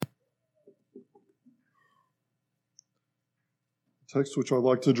text which I'd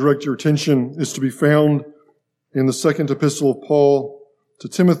like to direct your attention is to be found in the second epistle of Paul to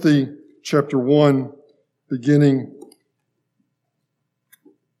Timothy, chapter 1, beginning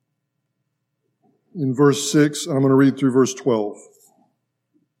in verse 6, and I'm going to read through verse 12.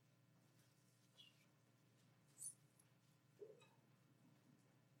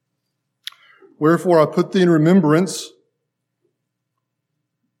 Wherefore I put thee in remembrance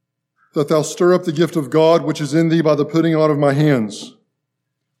that thou stir up the gift of God which is in thee by the putting on of my hands.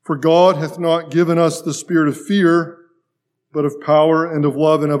 For God hath not given us the spirit of fear, but of power and of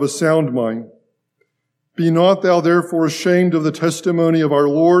love and of a sound mind. Be not thou therefore ashamed of the testimony of our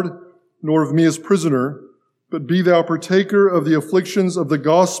Lord, nor of me as prisoner, but be thou partaker of the afflictions of the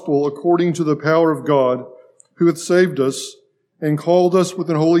gospel according to the power of God, who hath saved us and called us with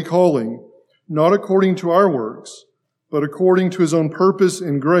an holy calling, not according to our works, but according to his own purpose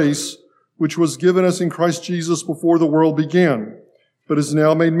and grace, which was given us in Christ Jesus before the world began, but is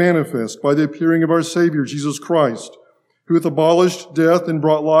now made manifest by the appearing of our Savior, Jesus Christ, who hath abolished death and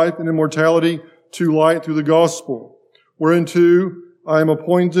brought life and immortality to light through the gospel, whereunto I am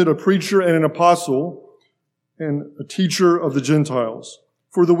appointed a preacher and an apostle and a teacher of the Gentiles.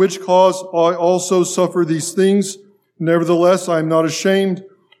 For the which cause I also suffer these things. Nevertheless, I am not ashamed,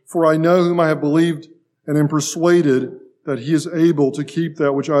 for I know whom I have believed, and am persuaded that he is able to keep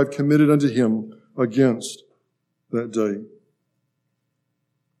that which I have committed unto him against that day.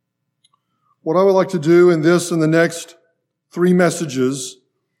 What I would like to do in this and the next 3 messages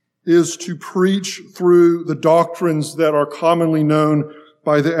is to preach through the doctrines that are commonly known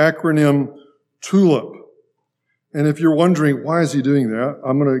by the acronym TULIP. And if you're wondering, why is he doing that?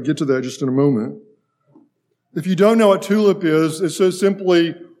 I'm going to get to that just in a moment. If you don't know what TULIP is, it's so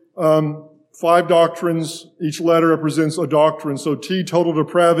simply 5 doctrines. Each letter represents a doctrine. So T, total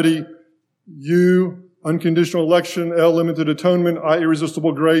depravity; U, unconditional election; L, limited atonement; I,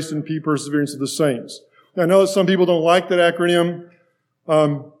 irresistible grace; and P, perseverance of the saints. Now, I know that some people don't like that acronym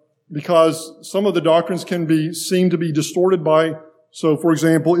because some of the doctrines can seem to be distorted by. So, for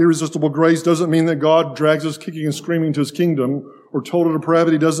example, irresistible grace doesn't mean that God drags us kicking and screaming to his kingdom, or total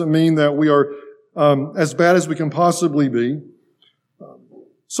depravity doesn't mean that we are as bad as we can possibly be.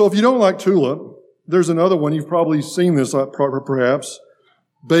 So if you don't like TULIP, there's another one. You've probably seen this, perhaps.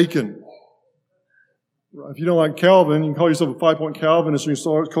 Bacon. If you don't like Calvin, you can call yourself a 5-point Calvinist, or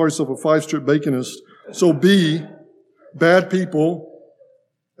you can call yourself a 5-strip Baconist. So B, bad people.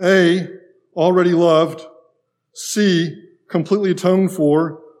 A, already loved. C, completely atoned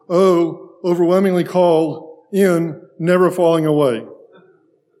for. O, overwhelmingly called. N, never falling away.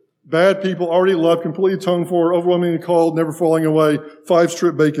 Bad people, already loved, completely atoned for, overwhelmingly called, never falling away,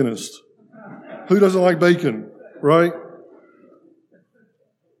 5-strip Baconist. Who doesn't like bacon, right?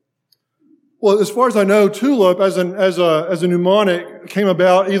 Well, as far as I know, TULIP as a mnemonic came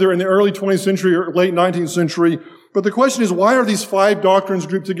about either in the early 20th century or late 19th century. But the question is, why are these 5 doctrines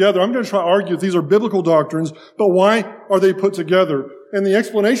grouped together? I'm going to try to argue that these are biblical doctrines, but why are they put together? And the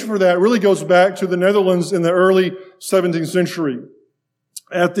explanation for that really goes back to the Netherlands in the early 17th century.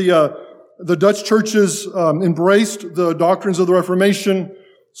 At the Dutch churches embraced the doctrines of the Reformation,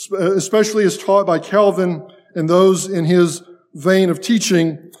 especially as taught by Calvin and those in his vein of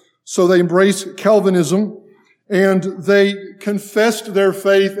teaching. So they embraced Calvinism, and they confessed their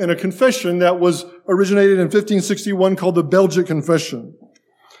faith in a confession that was originated in 1561 called the Belgic Confession.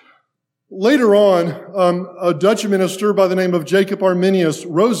 Later on, a Dutch minister by the name of Jacob Arminius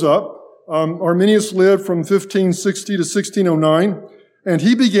rose up. Arminius lived from 1560 to 1609. And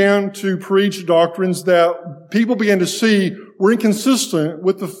he began to preach doctrines that people began to see were inconsistent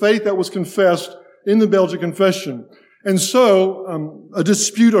with the faith that was confessed in the Belgic Confession. And so a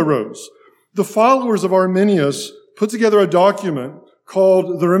dispute arose. The followers of Arminius put together a document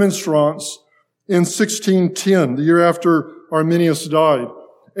called the Remonstrance in 1610, the year after Arminius died.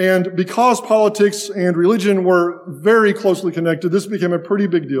 And because politics and religion were very closely connected, this became a pretty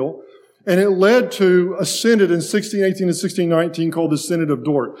big deal. And it led to a synod in 1618 and 1619 called the Synod of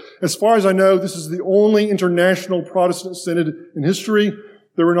Dort. As far as I know, this is the only international Protestant synod in history.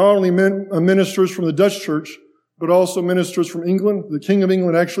 There were not only ministers from the Dutch church, but also ministers from England. The King of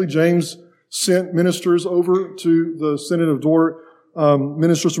England, actually, James, sent ministers over to the Synod of Dort,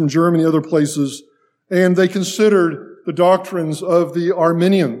 ministers from Germany, other places, and they considered the doctrines of the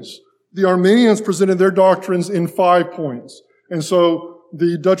Arminians. The Arminians presented their doctrines in 5 points. And so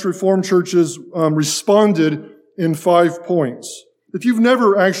the Dutch Reformed churches responded in 5 points. If you've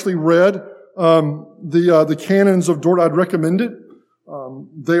never actually read the canons of Dort, I'd recommend it.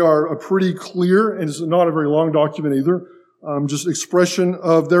 They are pretty clear, and it's not a very long document either. Just expression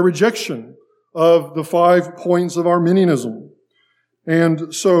of their rejection of the 5 points of Arminianism.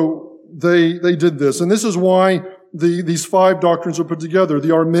 And so they did this. And this is why these 5 doctrines are put together.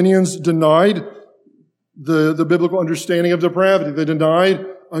 The Arminians denied the biblical understanding of depravity. They denied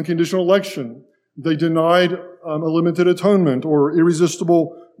unconditional election. They denied a limited atonement or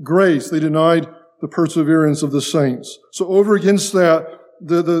irresistible grace. They denied the perseverance of the saints. So over against that,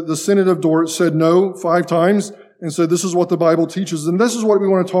 the Synod of Dort said no 5 times and said this is what the Bible teaches. And this is what we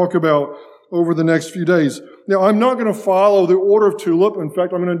want to talk about over the next few days. Now, I'm not going to follow the order of TULIP. In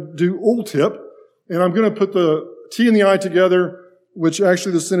fact, I'm going to do ULTIP, and I'm going to put the T and the I together, which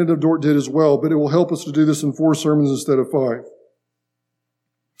actually the Synod of Dort did as well, but it will help us to do this in 4 sermons instead of 5.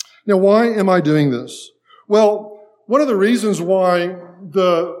 Now, why am I doing this? Well, one of the reasons why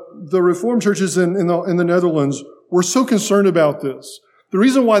the Reformed churches in the Netherlands were so concerned about this, the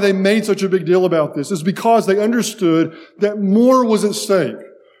reason why they made such a big deal about this is because they understood that more was at stake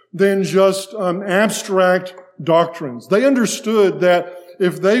than just abstract doctrines. They understood that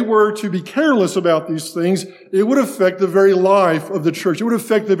if they were to be careless about these things, it would affect the very life of the church. It would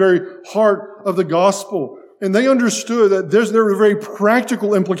affect the very heart of the gospel. And they understood that there were very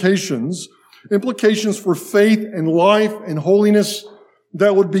practical implications for faith and life and holiness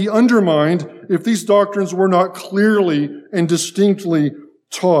that would be undermined if these doctrines were not clearly and distinctly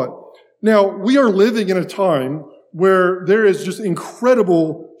taught. Now, we are living in a time where there is just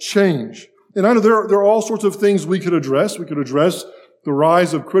incredible change. And I know there are all sorts of things we could address. We could address the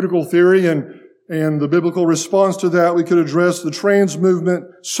rise of critical theory and the biblical response to that. We could address the trans movement.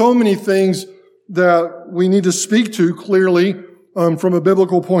 So many things that we need to speak to clearly from a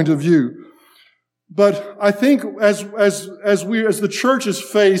biblical point of view. But I think as the church is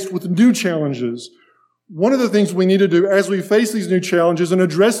faced with new challenges, one of the things we need to do as we face these new challenges and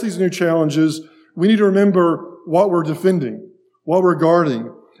address these new challenges, we need to remember what we're defending, what we're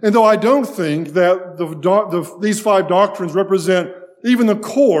guarding. And though I don't think that these 5 doctrines represent even the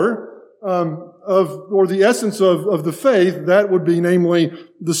core or the essence of the faith, that would be namely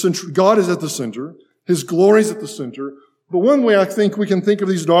the center. God is at the center. His glory is at the center. But one way I think we can think of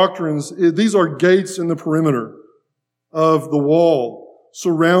these doctrines is these are gates in the perimeter of the wall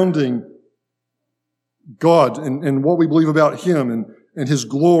surrounding God and what we believe about Him and His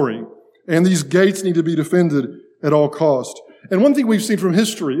glory. And these gates need to be defended at all cost. And one thing we've seen from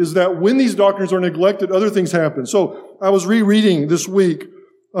history is that when these doctrines are neglected, other things happen. So I was rereading this week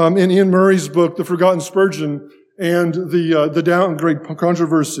in Ian Murray's book, The Forgotten Spurgeon, and the downgrade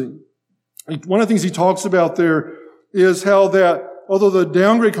controversy. One of the things he talks about there is how that although the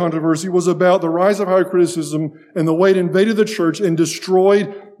downgrade controversy was about the rise of higher criticism and the way it invaded the church and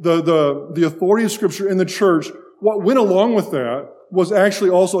destroyed the authority of Scripture in the church, what went along with that was actually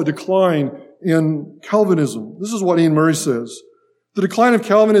also a decline in Calvinism. This is what Ian Murray says. The decline of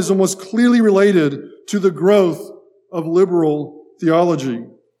Calvinism was clearly related to the growth of liberal theology.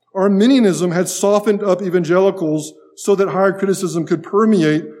 Arminianism had softened up evangelicals so that higher criticism could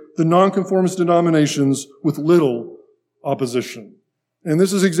permeate the nonconformist denominations with little opposition. And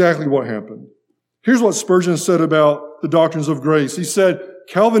this is exactly what happened. Here's what Spurgeon said about the doctrines of grace. He said,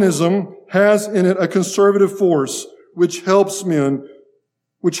 Calvinism has in it a conservative force which helps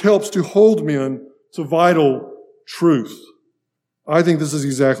to hold men to vital truth. I think this is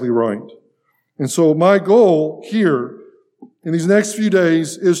exactly right. And so my goal here in these next few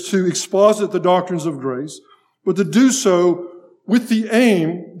days is to exposit the doctrines of grace, but to do so with the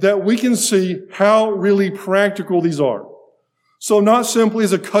aim that we can see how really practical these are. So not simply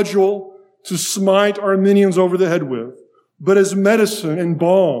as a cudgel to smite Arminians over the head with, but as medicine and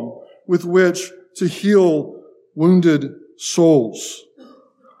balm with which to heal wounded souls.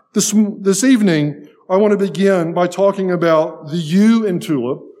 This evening, I want to begin by talking about the U in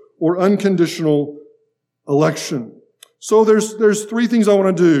TULIP, or unconditional election. So there's 3 things I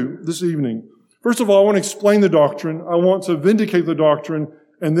want to do this evening. First of all, I want to explain the doctrine. I want to vindicate the doctrine,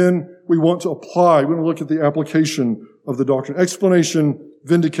 and then we want to apply. We want to look at the application of the doctrine. Explanation,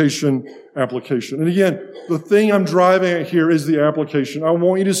 vindication, application. And again, the thing I'm driving at here is the application. I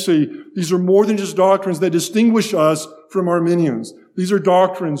want you to see these are more than just doctrines that distinguish us from Arminians. These are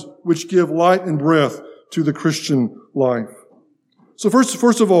doctrines which give light and breath to the Christian life. So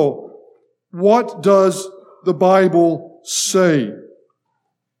first of all, what does the Bible say?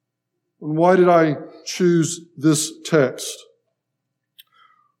 And why did I choose this text?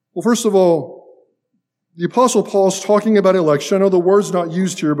 Well, first of all, the Apostle Paul's talking about election. I know the word's not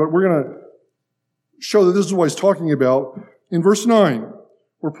used here, but we're going to show that this is what he's talking about. In verse 9,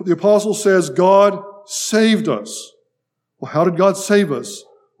 where the Apostle says, God saved us. Well, how did God save us?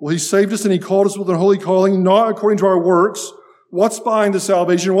 Well, He saved us and He called us with a holy calling, not according to our works. What's behind the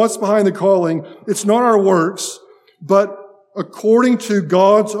salvation? What's behind the calling? It's not our works, but according to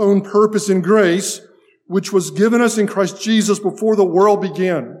God's own purpose and grace, which was given us in Christ Jesus before the world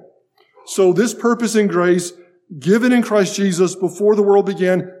began. So this purpose and grace given in Christ Jesus before the world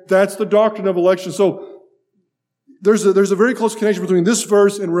began, that's the doctrine of election. So there's a very close connection between this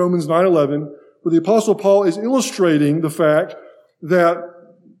verse and Romans 9:11, where the Apostle Paul is illustrating the fact that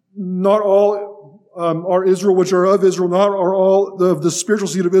not all are Israel, which are of Israel, not are all of the spiritual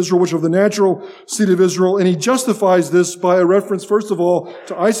seed of Israel, which are the natural seed of Israel. And he justifies this by a reference, first of all,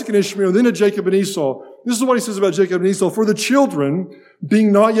 to Isaac and Ishmael, and then to Jacob and Esau. This is what he says about Jacob and Esau. For the children,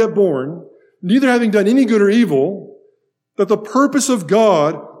 being not yet born, neither having done any good or evil, that the purpose of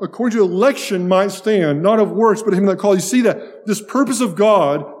God, according to election, might stand, not of works, but him that calls. You see that this purpose of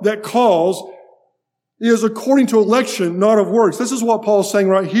God that calls is according to election, not of works. This is what Paul's saying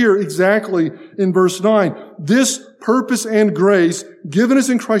right here exactly in verse 9. This purpose and grace given us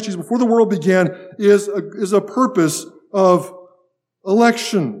in Christ Jesus before the world began is a purpose of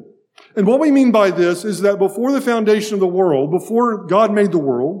election. And what we mean by this is that before the foundation of the world, before God made the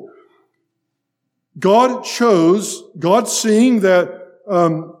world, God seeing that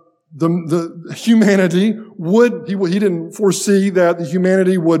the humanity would, he didn't foresee that the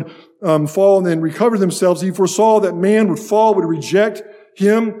humanity would fall and then recover themselves. He foresaw that man would fall, would reject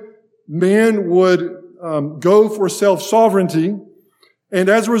him. Man would go for self-sovereignty. And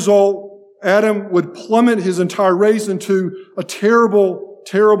as a result, Adam would plummet his entire race into a terrible,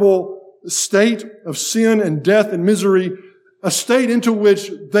 terrible state of sin and death and misery, a state into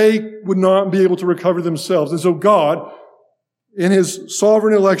which they would not be able to recover themselves. And so God, in his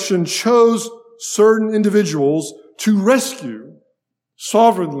sovereign election, chose certain individuals to rescue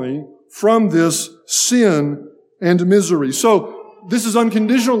sovereignly from this sin and misery. So this is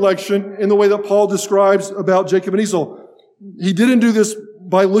unconditional election in the way that Paul describes about Jacob and Esau. He didn't do this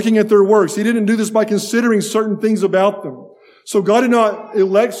by looking at their works. He didn't do this by considering certain things about them. So God did not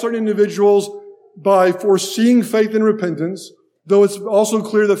elect certain individuals by foreseeing faith and repentance, though it's also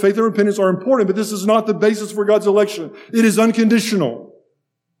clear that faith and repentance are important, but this is not the basis for God's election. It is unconditional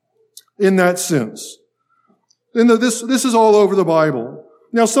in that sense. And this is all over the Bible.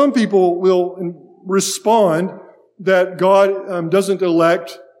 Now, some people will respond that God doesn't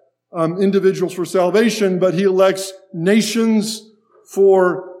elect individuals for salvation, but he elects nations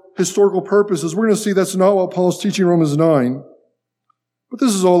for historical purposes. We're going to see that's not what Paul's teaching in Romans 9. But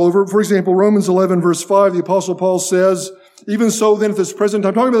this is all over. For example, Romans 11, verse 5, the Apostle Paul says, even so then at this present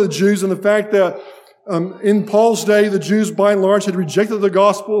time, talking about the Jews and the fact that in Paul's day, the Jews by and large had rejected the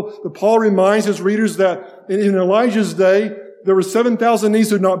gospel. But Paul reminds his readers that in Elijah's day, there were 7,000 knees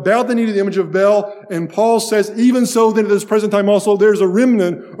who had not bowed the knee to the image of Baal. And Paul says, even so then at this present time also, there's a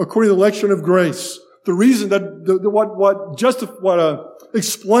remnant according to the election of grace. The reason that, what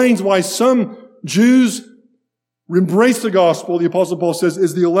explains why some Jews embrace the gospel, the Apostle Paul says,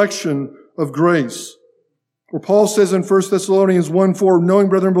 is the election of grace. Where Paul says in 1 Thessalonians 1:4, knowing,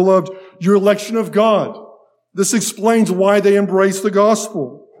 brethren beloved, your election of God. This explains why they embrace the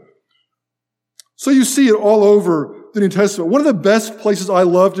gospel. So you see it all over the New Testament. One of the best places I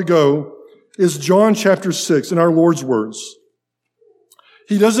love to go is John chapter 6 in our Lord's words.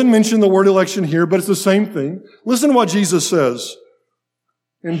 He doesn't mention the word election here, but it's the same thing. Listen to what Jesus says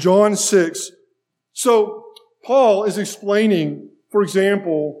in John 6. So Paul is explaining, for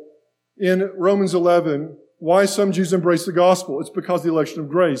example, in Romans 11, why some Jews embrace the gospel. It's because of the election of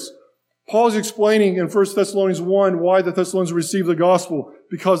grace. Paul is explaining in 1 Thessalonians 1 why the Thessalonians received the gospel,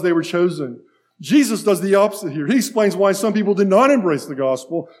 because they were chosen. Jesus does the opposite here. He explains why some people did not embrace the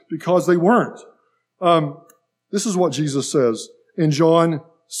gospel, because they weren't. This is what Jesus says in John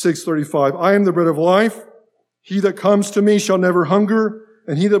 6:35. I am the bread of life. He that comes to me shall never hunger,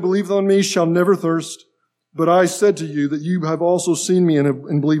 and he that believeth on me shall never thirst. But I said to you that you have also seen me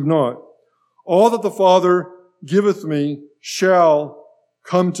and believe not. All that the Father giveth me shall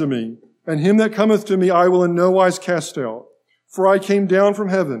come to me, and him that cometh to me I will in no wise cast out. For I came down from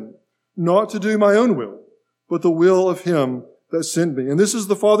heaven, not to do my own will, but the will of him that sent me. And this is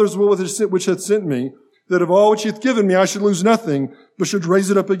the Father's will which hath sent me, that of all which he hath given me I should lose nothing, but should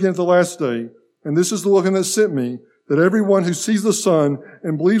raise it up again at the last day. And this is the will of him that sent me, that everyone who sees the Son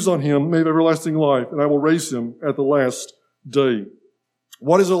and believes on him may have everlasting life, and I will raise him at the last day.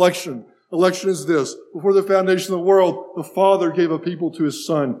 What is election? Election is this. Before the foundation of the world, the Father gave a people to his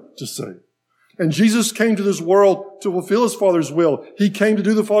Son to save. And Jesus came to this world to fulfill his Father's will. He came to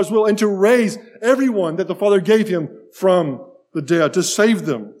do the Father's will and to raise everyone that the Father gave him from the dead, to save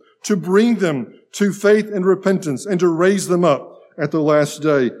them, to bring them to faith and repentance, and to raise them up at the last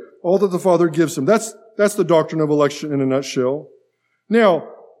day. All that the Father gives him. That's the doctrine of election in a nutshell. Now,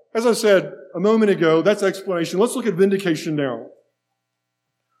 as I said, a moment ago, that's explanation. Let's look at vindication now.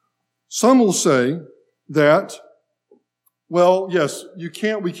 Some will say that, well, yes, we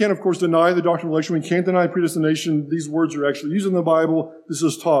can't of course deny the doctrine of election. We can't deny predestination. These words are actually used in the Bible. This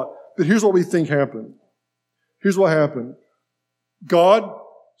is taught. But here's what we think happened. Here's what happened. God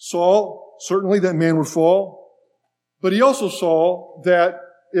saw certainly that man would fall, but he also saw that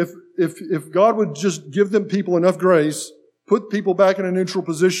if God would just give them people enough grace, put people back in a neutral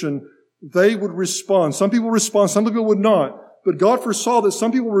position, they would respond. Some people respond, some people would not. But God foresaw that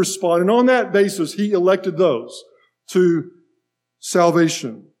some people would respond, and on that basis, he elected those to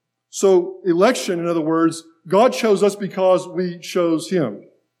salvation. So election, in other words, God chose us because we chose him.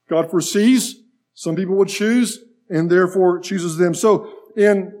 God foresees some people would choose and therefore chooses them. So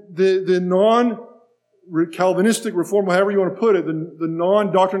in the non-Calvinistic reform, however you want to put it, the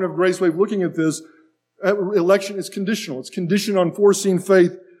non-doctrine of grace way of looking at this, election is conditional. It's conditioned on foreseen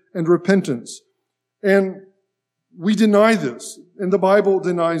faith and repentance. And we deny this, and the Bible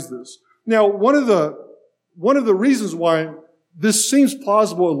denies this. Now, one of the reasons why this seems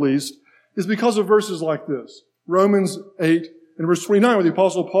plausible, at least, is because of verses like this. Romans 8 and verse 29, where the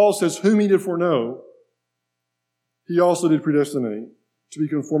Apostle Paul says, whom he did foreknow, he also did predestinate to be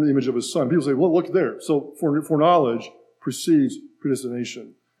conformed to the image of his Son. People say, well, look there. So foreknowledge precedes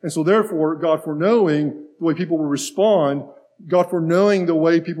predestination. And so therefore, God foreknowing the way people will respond, God foreknowing the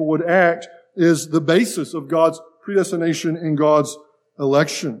way people would act, is the basis of God's predestination and God's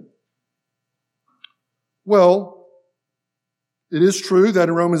election. Well, it is true that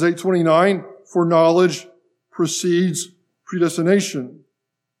in Romans 8:29, foreknowledge precedes predestination.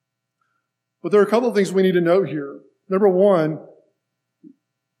 But there are a couple of things we need to note here. Number one,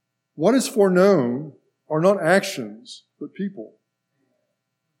 what is foreknown are not actions, but people.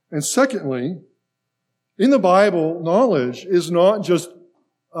 And secondly, in the Bible, knowledge is not just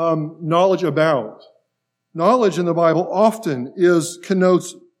knowledge about. Knowledge in the Bible often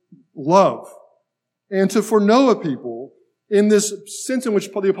connotes love. And to foreknow a people, in this sense in which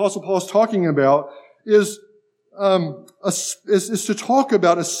the Apostle Paul is talking about, is to talk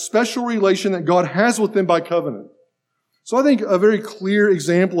about a special relation that God has with them by covenant. So I think a very clear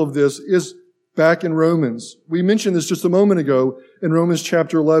example of this is back in Romans. We mentioned this just a moment ago in Romans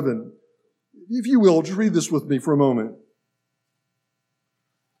chapter 11. If you will, just read this with me for a moment.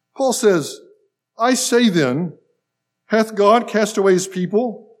 Paul says, I say then, hath God cast away his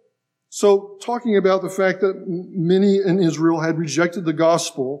people? So talking about the fact that many in Israel had rejected the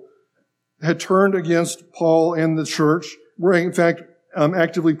gospel, had turned against Paul and the church, were in fact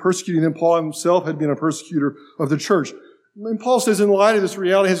actively persecuting them. Paul himself had been a persecutor of the church. And Paul says, in light of this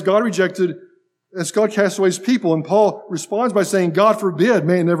reality, has God cast away his people? And Paul responds by saying, God forbid,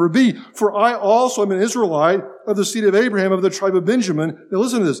 may it never be. For I also am an Israelite of the seed of Abraham, of the tribe of Benjamin. Now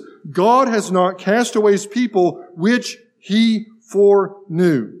listen to this. God has not cast away his people, which he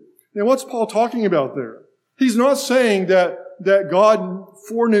foreknew. Now what's Paul talking about there? He's not saying that God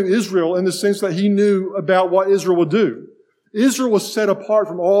foreknew Israel in the sense that he knew about what Israel would do. Israel was set apart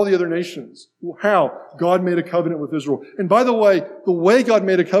from all the other nations. How? God made a covenant with Israel. And by the way God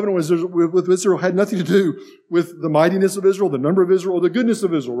made a covenant with Israel had nothing to do with the mightiness of Israel, the number of Israel, or the goodness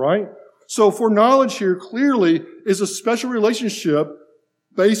of Israel, right? So foreknowledge here clearly is a special relationship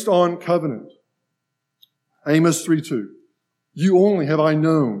based on covenant. Amos 3:2. You only have I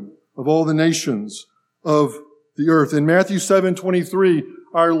known of all the nations of the earth. In Matthew 7:23,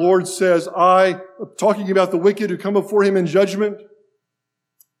 our Lord says, talking about the wicked who come before him in judgment,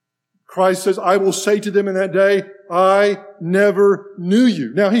 Christ says, I will say to them in that day, I never knew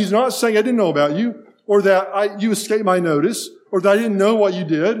you. Now, he's not saying I didn't know about you, or that you escaped my notice, or that I didn't know what you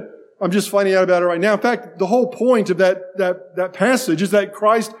did. I'm just finding out about it right now. In fact, the whole point of that passage is that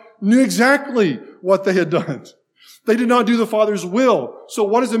Christ knew exactly what they had done. They did not do the Father's will. So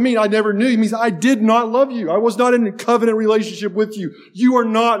what does it mean? I never knew. It means I did not love you. I was not in a covenant relationship with you. You are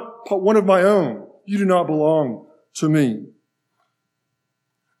not one of my own. You do not belong to me.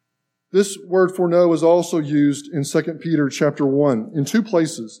 This word foreknow is also used in 2 Peter chapter 1 in two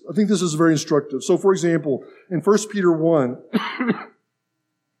places. I think this is very instructive. So for example, in 1 Peter 1,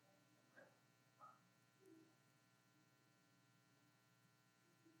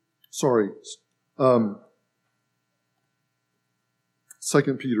 sorry, 2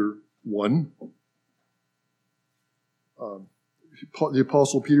 Peter 1. The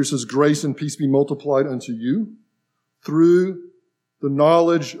Apostle Peter says, grace and peace be multiplied unto you through the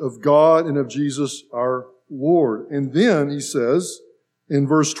knowledge of God and of Jesus our Lord. And then he says in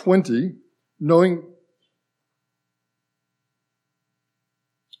verse 20, knowing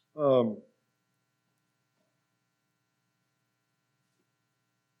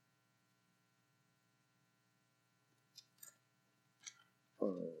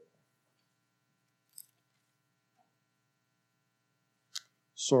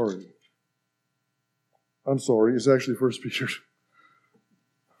I'm sorry. It's actually 1 Peter.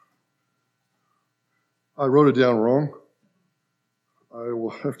 I wrote it down wrong. I will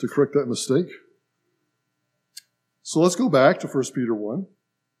have to correct that mistake. So let's go back to 1 Peter 1.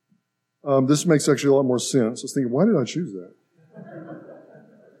 This makes actually a lot more sense. I was thinking, why did I choose that?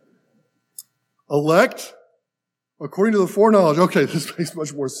 Elect according to the foreknowledge. Okay, this makes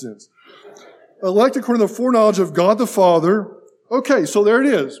much more sense. Elect according to the foreknowledge of God the Father. Okay, so there it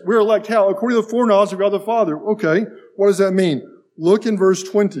is. We're elect how? According to the foreknowledge of God the Father. Okay, what does that mean? Look in verse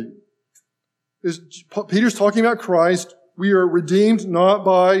 20. Peter's talking about Christ. We are redeemed not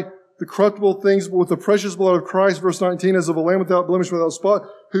by the corruptible things, but with the precious blood of Christ, verse 19, as of a lamb without blemish, without spot,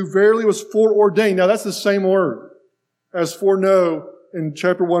 who verily was foreordained. Now that's the same word as foreknow in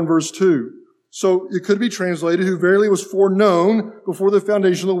chapter 1, verse 2. So it could be translated, who verily was foreknown before the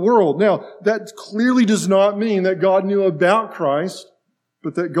foundation of the world. Now, that clearly does not mean that God knew about Christ,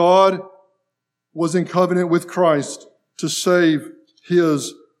 but that God was in covenant with Christ to save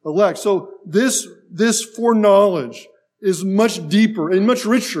His elect. So this foreknowledge is much deeper and much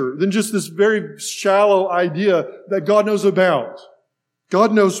richer than just this very shallow idea that God knows about.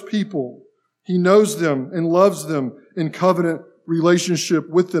 God knows people. He knows them and loves them in covenant relationship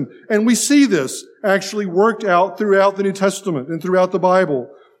with them. And we see this actually worked out throughout the New Testament and throughout the Bible.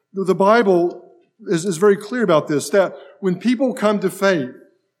 The Bible is very clear about this, that when people come to faith,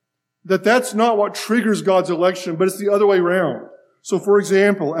 that's not what triggers God's election, but it's the other way around. So for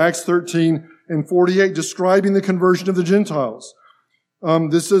example, Acts 13 and 48, describing the conversion of the Gentiles.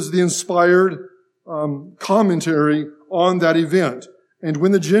 This is the inspired commentary on that event. And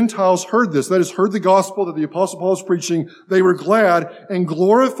when the Gentiles heard this, that is, heard the gospel that the Apostle Paul was preaching, they were glad and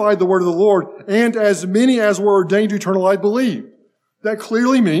glorified the word of the Lord, and as many as were ordained to eternal life believed. That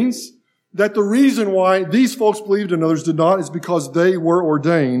clearly means that the reason why these folks believed and others did not is because they were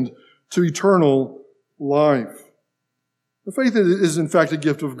ordained to eternal life. The faith is in fact a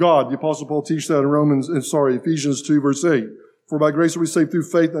gift of God. The Apostle Paul teaches that in Ephesians 2 verse 8. For by grace are we saved through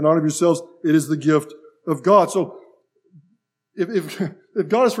faith, and not of yourselves, it is the gift of God. So, if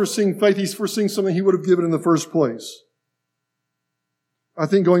God is foreseeing faith, He's foreseeing something He would have given in the first place. I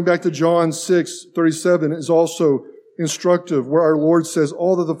think going back to John 6:37 is also instructive, where our Lord says,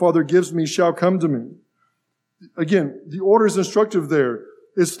 all that the Father gives me shall come to me. Again, the order is instructive there.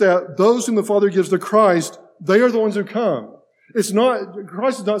 It's that those whom the Father gives to Christ, they are the ones who come.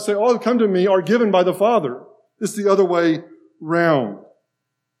 Christ does not say, all who come to me are given by the Father. It's the other way round.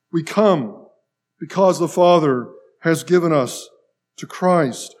 We come because the Father has given us to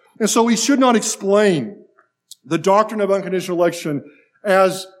Christ. And so we should not explain the doctrine of unconditional election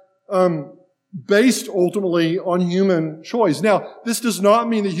as based ultimately on human choice. Now, this does not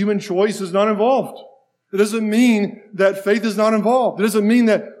mean that human choice is not involved. It doesn't mean that faith is not involved. It doesn't mean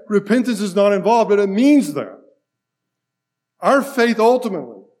that repentance is not involved, but it means that our faith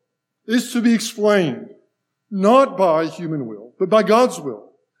ultimately is to be explained not by human will, but by God's will.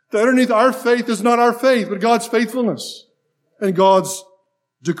 That underneath our faith is not our faith, but God's faithfulness and God's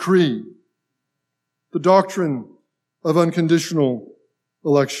decree. The doctrine of unconditional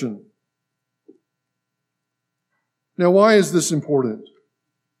election. Now, why is this important?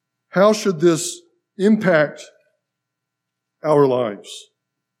 How should this impact our lives?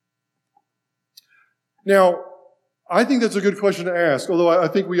 Now, I think that's a good question to ask, although I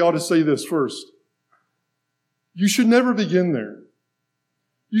think we ought to say this first. You should never begin there.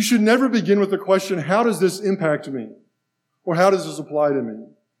 You should never begin with the question, how does this impact me? Or how does this apply to me?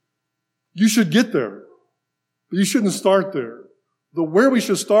 You should get there, but you shouldn't start there. Where we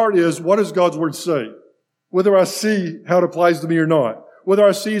should start is, what does God's Word say? Whether I see how it applies to me or not. Whether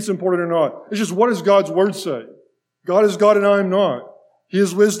I see it's important or not. It's just, what does God's Word say? God is God and I am not. He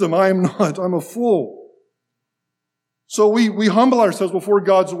is wisdom, I am not. I'm a fool. So we humble ourselves before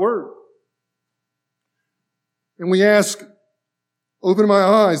God's Word. And we ask, open my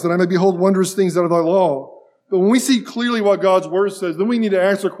eyes that I may behold wondrous things out of thy law. But when we see clearly what God's Word says, then we need to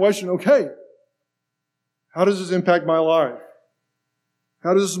ask the question, okay, how does this impact my life?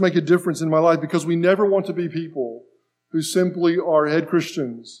 How does this make a difference in my life? Because we never want to be people who simply are head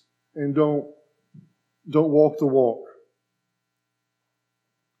Christians and don't walk the walk.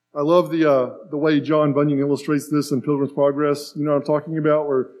 I love the way John Bunyan illustrates this in Pilgrim's Progress. You know what I'm talking about,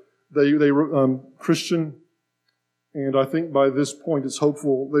 where they Christian. And I think by this point it's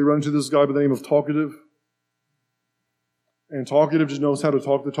hopeful. They run into this guy by the name of Talkative. And Talkative just knows how to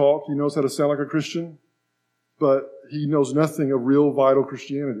talk the talk. He knows how to sound like a Christian. But he knows nothing of real, vital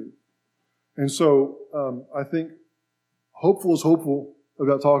Christianity. And so I think hopeful is hopeful.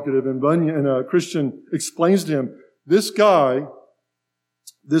 about talkative, and Christian explains to him, this guy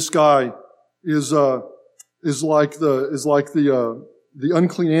is like the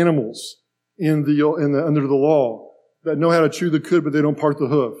unclean animals under the law that know how to chew the cud, but they don't part the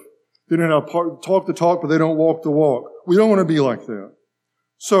hoof. They know how to talk the talk, but they don't walk the walk. We don't want to be like that.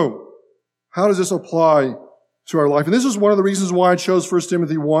 So, how does this apply to our life? And this is one of the reasons why I chose 2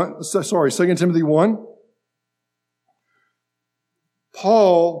 Timothy 1.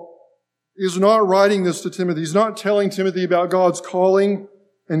 Paul is not writing this to Timothy. He's not telling Timothy about God's calling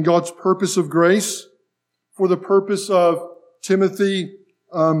and God's purpose of grace for the purpose of Timothy,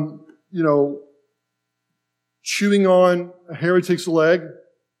 chewing on a heretic's leg.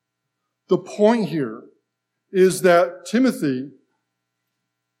 The point here is that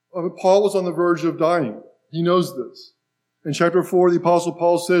Paul was on the verge of dying. He knows this. In chapter 4, the Apostle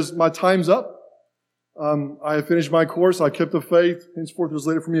Paul says, my time's up. I have finished my course. I kept the faith. Henceforth is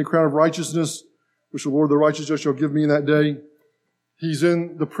laid up for me a crown of righteousness, which the Lord the righteous judge shall give me in that day. He's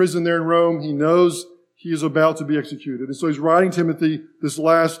in the prison there in Rome. He knows he is about to be executed. And so he's writing Timothy this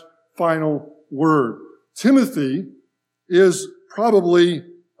last final word. Timothy is probably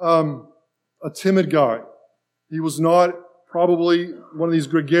a timid guy. He was not probably one of these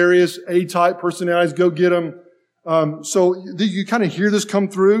gregarious A-type personalities. Go get him. So you kind of hear this come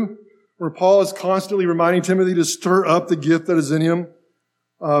through, where Paul is constantly reminding Timothy to stir up the gift that is in him.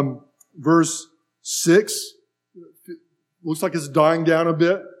 Verse 6 looks like it's dying down a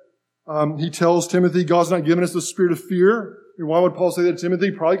bit. He tells Timothy, God's not given us the spirit of fear. And why would Paul say that to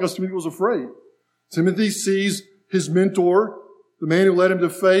Timothy? Probably because Timothy was afraid. Timothy sees his mentor, the man who led him to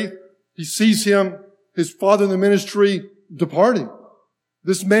faith. He sees him, his father in the ministry, departing.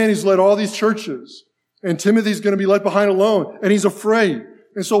 This man, he's led all these churches. And Timothy's going to be left behind alone. And he's afraid.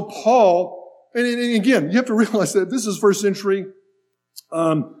 And so Paul, and again, you have to realize that this is first century.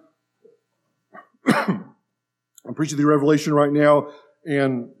 I'm preaching the Revelation right now,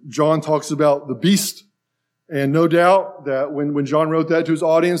 and John talks about the beast. And no doubt that when John wrote that to his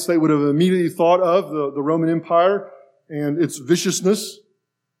audience, they would have immediately thought of the Roman Empire and its viciousness.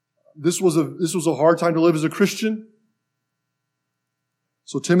 This was a hard time to live as a Christian.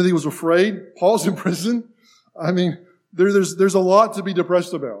 So Timothy was afraid. Paul's in prison. I mean, there's a lot to be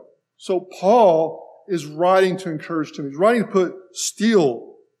depressed about. So Paul is writing to encourage Timothy. He's writing to put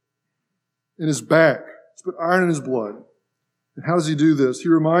steel in his back, to put iron in his blood. And how does he do this? He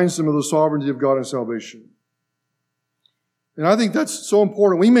reminds them of the sovereignty of God and salvation. And I think that's so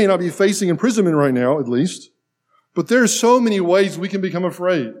important. We may not be facing imprisonment right now, at least, but there are so many ways we can become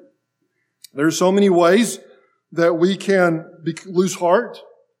afraid. There are so many ways that we can lose heart.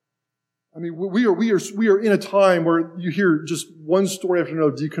 I mean, we are in a time where you hear just one story after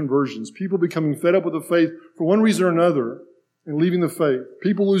another of deconversions. People becoming fed up with the faith for one reason or another and leaving the faith.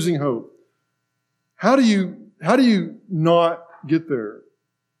 People losing hope. How do you not get there?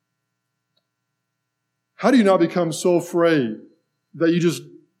 How do you not become so afraid that you just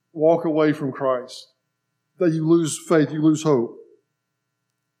walk away from Christ? That you lose faith, you lose hope?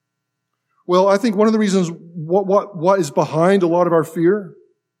 Well, I think one of the reasons what is behind a lot of our fear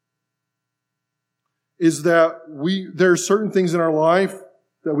is that there are certain things in our life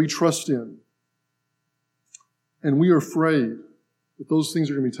that we trust in. And we are afraid that those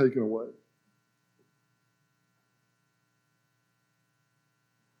things are going to be taken away.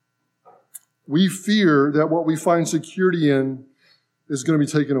 We fear that what we find security in is going to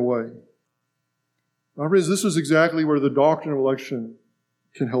be taken away. Now, friends, this is exactly where the doctrine of election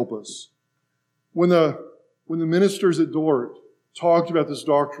can help us. When the ministers at Dort talked about this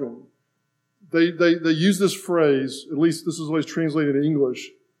doctrine, they use this phrase, at least this is what it's translated in English,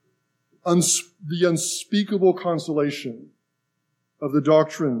 the unspeakable consolation of the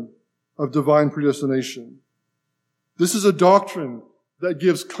doctrine of divine predestination. This is a doctrine that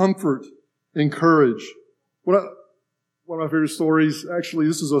gives comfort and courage. One of my favorite stories, actually,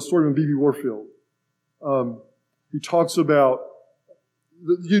 this is a story from B.B. Warfield. He talks about,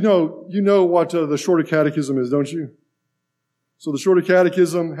 you know what the Shorter Catechism is, don't you? So the Shorter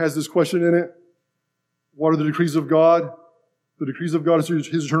Catechism has this question in it. What are the decrees of God? The decrees of God is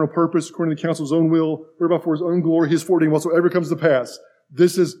His eternal purpose, according to the counsel of His own will, whereby for His own glory, His foreordained whatsoever comes to pass.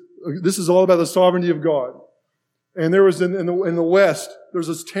 This is all about the sovereignty of God. And there was in the West, there's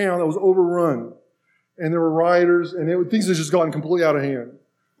this town that was overrun. And there were rioters, and things had just gotten completely out of hand.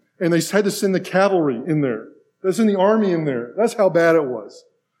 And they had to send the cavalry in there. They sent the army in there. That's how bad it was.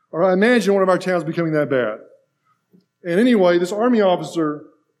 All right, imagine one of our towns becoming that bad. And anyway, this army officer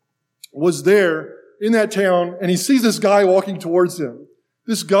was there in that town, and he sees this guy walking towards him.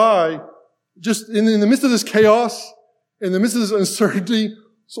 This guy, just in the midst of this chaos, in the midst of this uncertainty,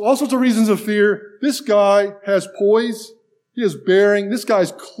 so all sorts of reasons of fear, this guy has poise, he has bearing, this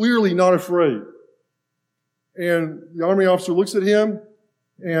guy's clearly not afraid. And the army officer looks at him,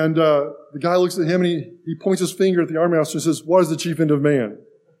 and the guy looks at him, and he points his finger at the army officer and says, "What is the chief end of man?"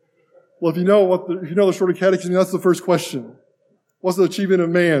 Well, if you know the Shorter Catechism, that's the first question. What's the chief end of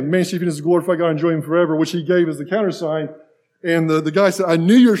man? Man's chief end is to glorify God and enjoy Him forever, which he gave as the countersign. And the guy said, "I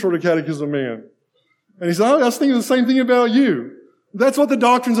knew you were a Shorter Catechism man." And he said, "I was thinking the same thing about you." That's what the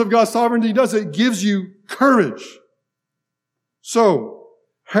doctrines of God's sovereignty does. It gives you courage. So,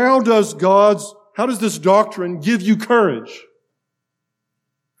 how does this doctrine give you courage?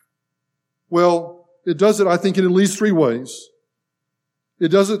 Well, it does it, I think, in at least three ways. It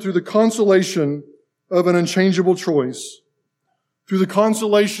does it through the consolation of an unchangeable choice, through the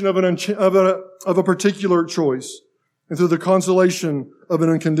consolation of a particular choice, and through the consolation of an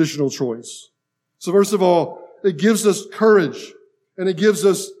unconditional choice. So first of all, it gives us courage, and it gives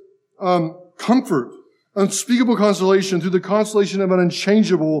us comfort, unspeakable consolation through the consolation of an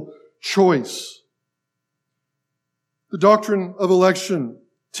unchangeable choice. The doctrine of election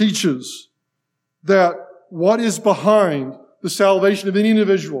teaches that what is behind the salvation of any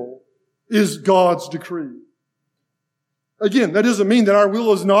individual is God's decree. Again, that doesn't mean that our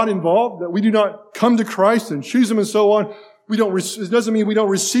will is not involved, that we do not come to Christ and choose Him and so on. It doesn't mean we don't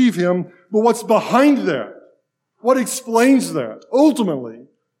receive Him, but what's behind that, what explains that, ultimately,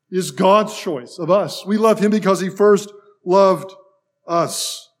 is God's choice of us. We love Him because He first loved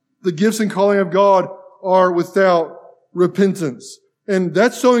us. The gifts and calling of God are without repentance. And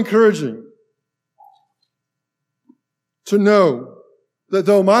that's so encouraging to know that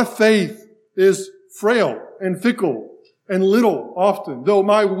though my faith is frail and fickle and little often, though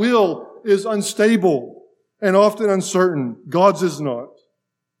my will is unstable and often uncertain, God's is not.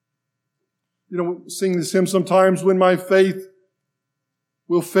 You know, sing this hymn sometimes, when my faith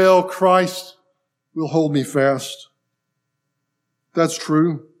will fail, Christ will hold me fast. That's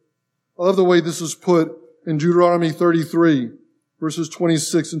true. I love the way this is put in Deuteronomy 33, verses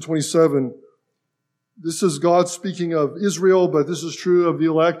 26 and 27. This is God speaking of Israel, but this is true of the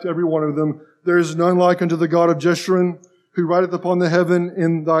elect, every one of them. "There is none like unto the God of Jeshurun, who rideth upon the heaven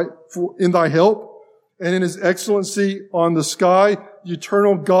in thy help, and in His excellency on the sky. The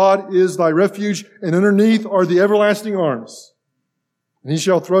eternal God is thy refuge, and underneath are the everlasting arms. And He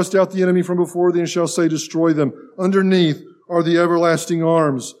shall thrust out the enemy from before thee, and shall say, Destroy them. Underneath are the everlasting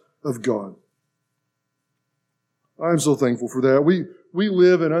arms of God." I'm so thankful for that. We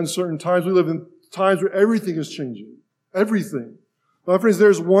live in uncertain times. We live in times where everything is changing. Everything. My friends,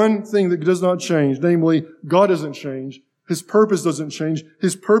 there's one thing that does not change, namely, God doesn't change. His purpose doesn't change.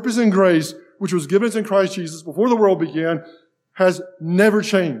 His purpose and grace, which was given us in Christ Jesus before the world began, has never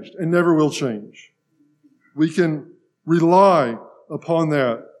changed and never will change. We can rely upon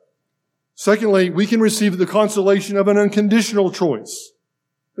that. Secondly, we can receive the consolation of an unconditional choice.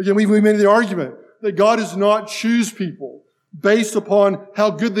 Again, we made the argument that God does not choose people based upon how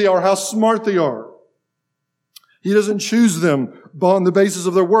good they are, how smart they are. He doesn't choose them on the basis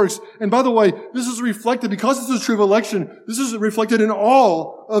of their works. And by the way, this is reflected, because this is true of election, this is reflected in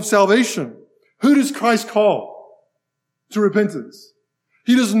all of salvation. Who does Christ call to repentance?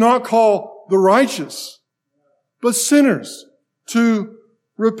 He does not call the righteous, but sinners to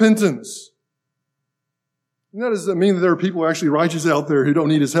repentance. And that doesn't mean that there are people actually righteous out there who don't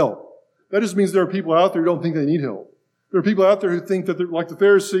need His help. That just means there are people out there who don't think they need help. There are people out there who think that they're like the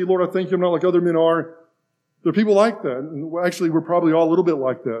Pharisee, Lord, I thank You I'm not like other men are. There are people like that. And actually, we're probably all a little bit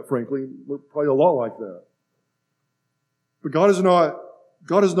like that, frankly. We're probably a lot like that. But God is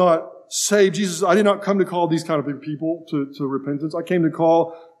not saved. Jesus, I did not come to call these kind of people to repentance. I came to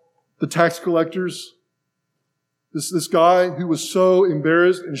call the tax collectors. This guy who was so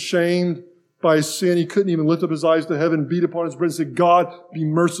embarrassed and shamed by his sin, he couldn't even lift up his eyes to heaven, beat upon his breast, and say, God, be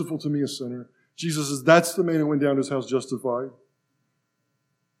merciful to me, a sinner. Jesus says, that's the man who went down to his house justified.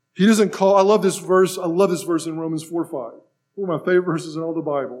 He doesn't call, I love this verse in Romans 4:5. One of my favorite verses in all the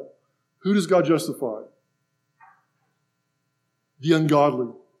Bible. Who does God justify? The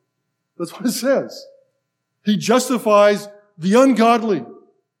ungodly. That's what it says. He justifies the ungodly.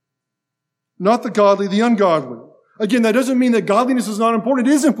 Not the godly, the ungodly. Again, that doesn't mean that godliness is not important.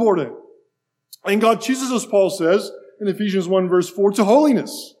 It is important. And God chooses us, Paul says, in Ephesians 1 verse 4, to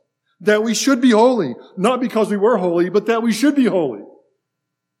holiness. That we should be holy. Not because we were holy, but that we should be holy.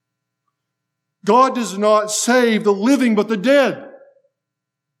 God does not save the living, but the dead.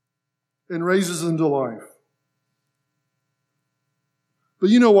 And raises them to life. But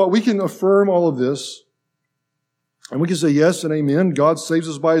you know what? We can affirm all of this. And we can say yes and amen. God saves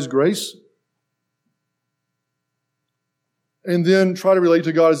us by His grace. and then try to relate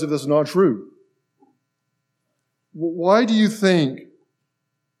to God as if that's not true. Why do you think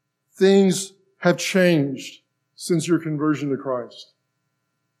things have changed since your conversion to Christ?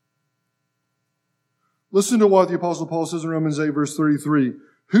 Listen to what the Apostle Paul says in Romans 8, verse 33.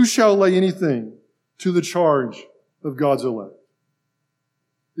 Who shall lay anything to the charge of God's elect?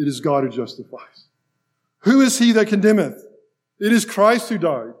 It is God who justifies. Who is he that condemneth? It is Christ who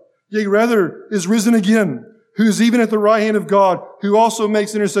died, yea, rather is risen again, who is even at the right hand of God, who also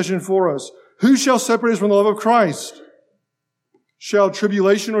makes intercession for us. Who shall separate us from the love of Christ? Shall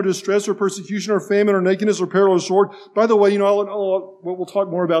tribulation or distress or persecution or famine or nakedness or peril or sword? By the way, we'll talk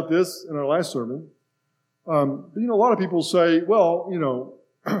more about this in our last sermon. But a lot of people say, well,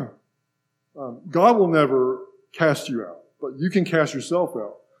 God will never cast you out, but you can cast yourself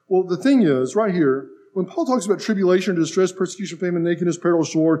out. Well, the thing is, right here, when Paul talks about tribulation, distress, persecution, famine, nakedness, peril,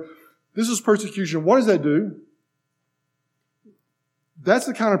 sword, this is persecution. What does that do? That's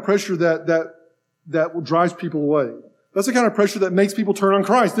the kind of pressure that drives people away. That's the kind of pressure that makes people turn on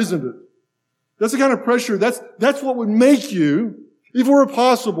Christ, isn't it? That's the kind of pressure, that's what would make you, if it were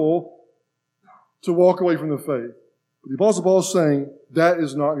possible, to walk away from the faith. But the Apostle Paul is saying that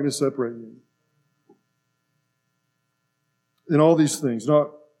is not going to separate you. In all these things,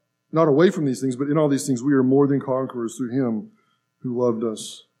 not away from these things, but in all these things, we are more than conquerors through Him who loved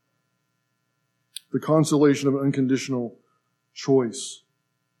us. The consolation of an unconditional choice.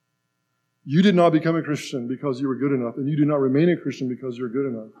 You did not become a Christian because you were good enough, and you do not remain a Christian because you're good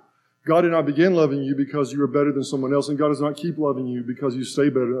enough. God did not begin loving you because you were better than someone else, and God does not keep loving you because you stay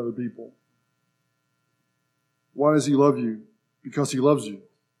better than other people. Why does He love you? Because He loves you.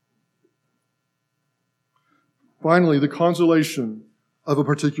 Finally, the consolation of a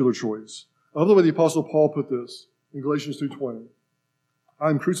particular choice. I love the way the Apostle Paul put this in Galatians 2:20. I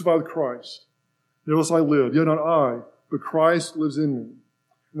am crucified with Christ. Nevertheless I live, yet not I, but Christ lives in me.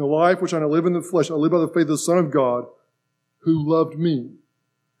 In the life which I now live in the flesh, I live by the faith of the Son of God, who loved me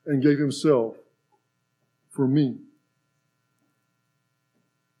and gave Himself for me.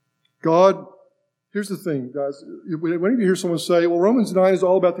 God, here's the thing, guys. Whenever you hear someone say, well, Romans 9 is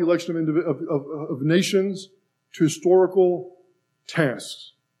all about the election of nations to historical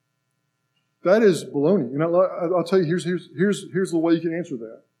tasks. That is baloney. And I'll tell you, here's the way you can answer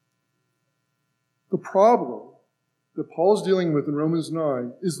that. The problem that Paul is dealing with in Romans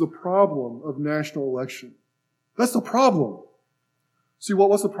 9 is the problem of national election. That's the problem. See,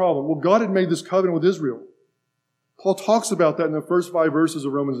 what's the problem? Well, God had made this covenant with Israel. Paul talks about that in the first 5 verses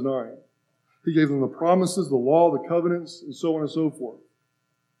of Romans 9. He gave them the promises, the law, the covenants, and so on and so forth.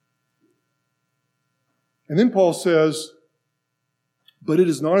 And then Paul says, but it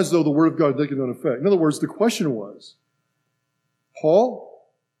is not as though the word of God had taken no effect. In other words, the question was, Paul,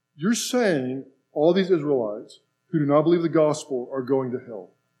 you're saying all these Israelites who do not believe the gospel are going to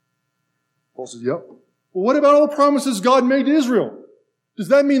hell. Paul says, yep. Well, what about all the promises God made to Israel? Does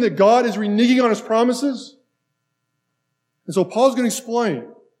that mean that God is reneging on His promises? And so Paul's going to explain.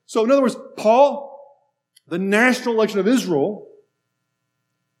 So in other words, Paul, the national election of Israel,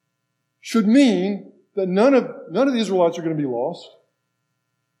 should mean that none of the Israelites are going to be lost.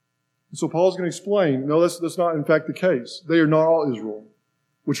 And so Paul's going to explain, no, that's not in fact the case. They are not all Israel,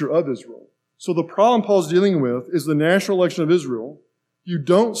 which are of Israel. So the problem Paul's dealing with is the national election of Israel. You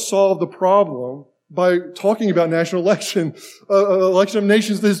don't solve the problem by talking about national election of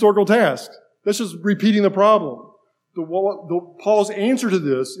nations, the historical task. That's just repeating the problem. Paul's answer to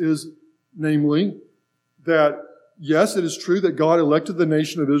this is, namely, that yes, it is true that God elected the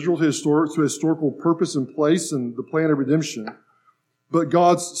nation of Israel to historical purpose and place and the plan of redemption. But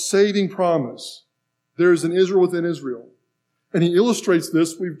God's saving promise, there is an Israel within Israel. And He illustrates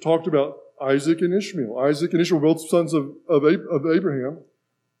this. We've talked about Isaac and Ishmael. Isaac and Ishmael were both sons of Abraham.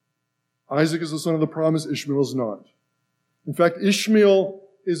 Isaac is the son of the promise. Ishmael is not. In fact, Ishmael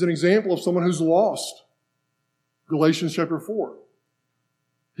is an example of someone who's lost. Galatians chapter 4.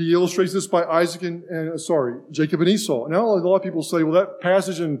 He illustrates this by Jacob and Esau. Now, a lot of people say, well, that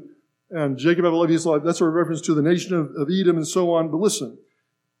passage in Jacob, I believe Esau, that's a reference to the nation of Edom and so on. But listen,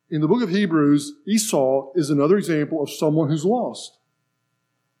 in the book of Hebrews, Esau is another example of someone who's lost.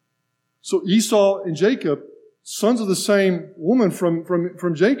 So Esau and Jacob, sons of the same woman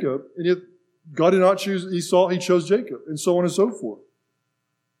from Jacob, and yet God did not choose Esau, He chose Jacob, and so on and so forth.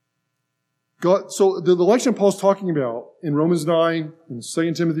 So the election Paul's talking about in Romans 9 and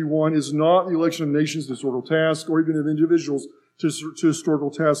 2 Timothy 1 is not the election of nations to historical tasks or even of individuals to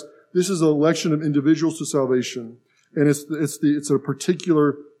historical tasks. This is an election of individuals to salvation, and it's a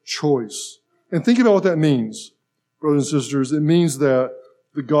particular choice. And think about what that means, brothers and sisters. It means that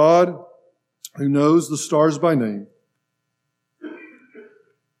the God who knows the stars by name,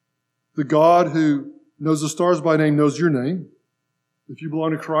 The God who knows the stars by name knows your name. If you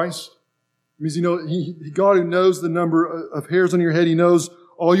belong to Christ, it means God who knows the number of hairs on your head, He knows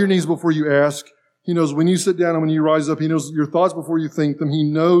all your needs before you ask. He knows when you sit down and when you rise up. He knows your thoughts before you think them. He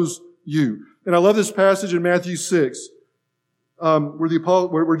knows you. And I love this passage in Matthew 6,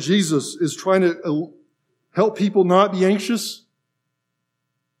 where Jesus is trying to help people not be anxious.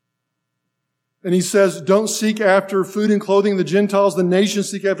 And He says, don't seek after food and clothing. The Gentiles, the nations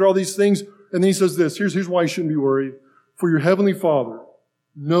seek after all these things. And then He says this, here's why you shouldn't be worried. For your heavenly Father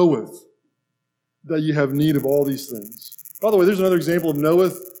knoweth that you have need of all these things. By the way, there's another example of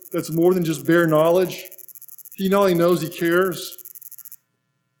knoweth that's more than just bare knowledge. He not only knows, He cares.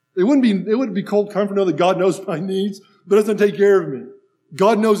 It wouldn't be cold comfort to know that God knows my needs, but doesn't take care of me.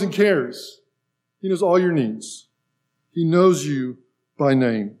 God knows and cares. He knows all your needs. He knows you by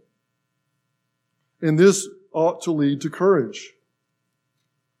name. And this ought to lead to courage.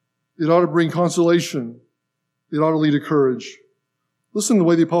 It ought to bring consolation. It ought to lead to courage. Listen to the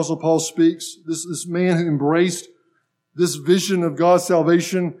way the Apostle Paul speaks. This man who embraced this vision of God's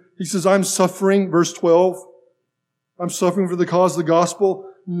salvation. He says, I'm suffering, verse 12. I'm suffering for the cause of the gospel.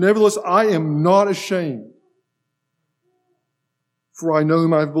 Nevertheless, I am not ashamed. For I know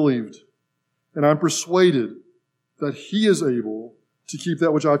whom I have believed. And I'm persuaded that He is able to keep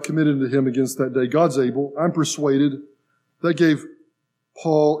that which I've committed to Him against that day. God's able. I'm persuaded. That gave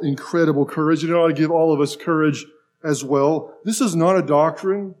Paul incredible courage. And it ought to give all of us courage as well. This is not a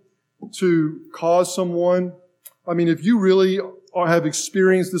doctrine to cause someone. If you really have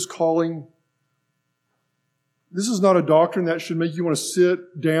experienced this calling, this is not a doctrine that should make you want to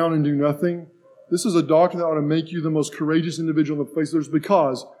sit down and do nothing. This is a doctrine that ought to make you the most courageous individual on the face of the earth,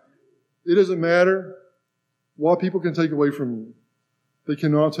 because it doesn't matter what people can take away from you. They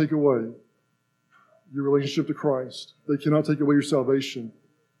cannot take away your relationship to Christ. They cannot take away your salvation.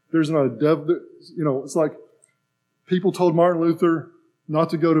 There's not a devil. It's like people told Martin Luther not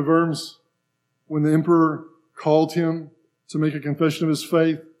to go to Worms when the emperor called him to make a confession of his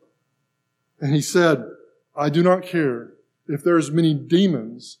faith. And he said, I do not care if there are as many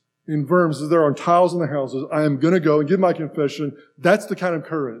demons in Worms as there are tiles in the houses. I am going to go and give my confession. That's the kind of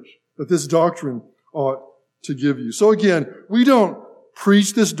courage that this doctrine ought to give you. So again, we don't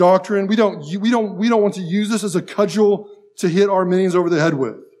preach this doctrine. We don't want to use this as a cudgel to hit Arminians over the head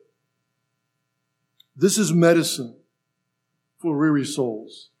with. This is medicine for weary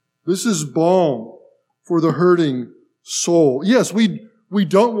souls. This is balm for the hurting soul. Yes, we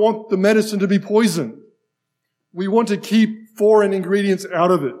don't want the medicine to be poisoned. We want to keep foreign ingredients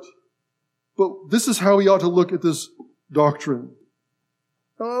out of it. But this is how we ought to look at this doctrine.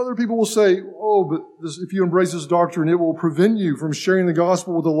 Other people will say, but if you embrace this doctrine, it will prevent you from sharing the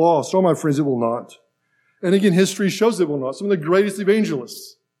gospel with the lost. Oh, my friends, it will not. And again, history shows it will not. Some of the greatest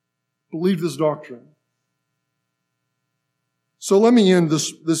evangelists believed this doctrine. So let me end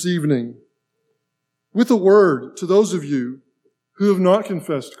this evening with a word to those of you who have not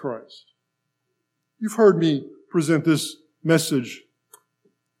confessed Christ. You've heard me present this message.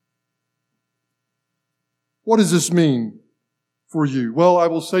 What does this mean for you? Well, I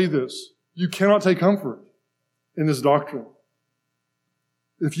will say this. You cannot take comfort in this doctrine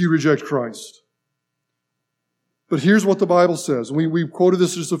if you reject Christ. But here's what the Bible says. We quoted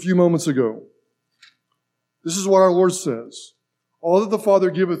this just a few moments ago. This is what our Lord says. All that the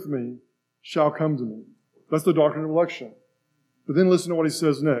Father giveth me shall come to me. That's the doctrine of election. But then listen to what He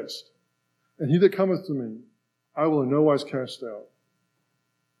says next. And he that cometh to me, I will in no wise cast out.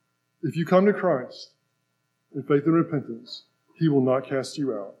 If you come to Christ in faith and repentance, He will not cast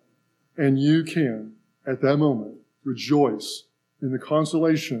you out. And you can, at that moment, rejoice in the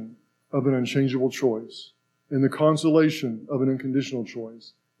consolation of an unchangeable choice, in the consolation of an unconditional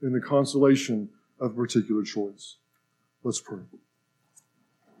choice, in the consolation of a particular choice. Let's pray.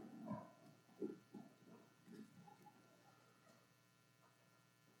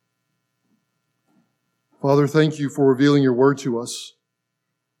 Father, thank You for revealing Your word to us.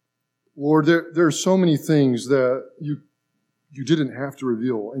 Lord, there are so many things that you didn't have to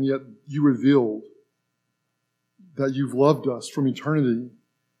reveal, and yet You revealed that You've loved us from eternity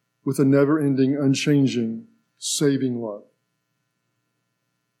with a never-ending, unchanging, saving love.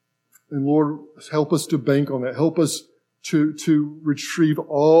 And Lord, help us to bank on that. Help us to retrieve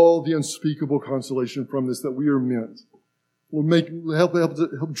all the unspeakable consolation from this that we are meant. Lord,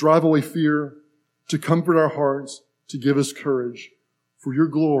 help drive away fear, to comfort our hearts, to give us courage for Your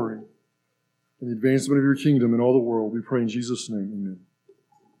glory and the advancement of Your kingdom in all the world. We pray in Jesus' name, amen.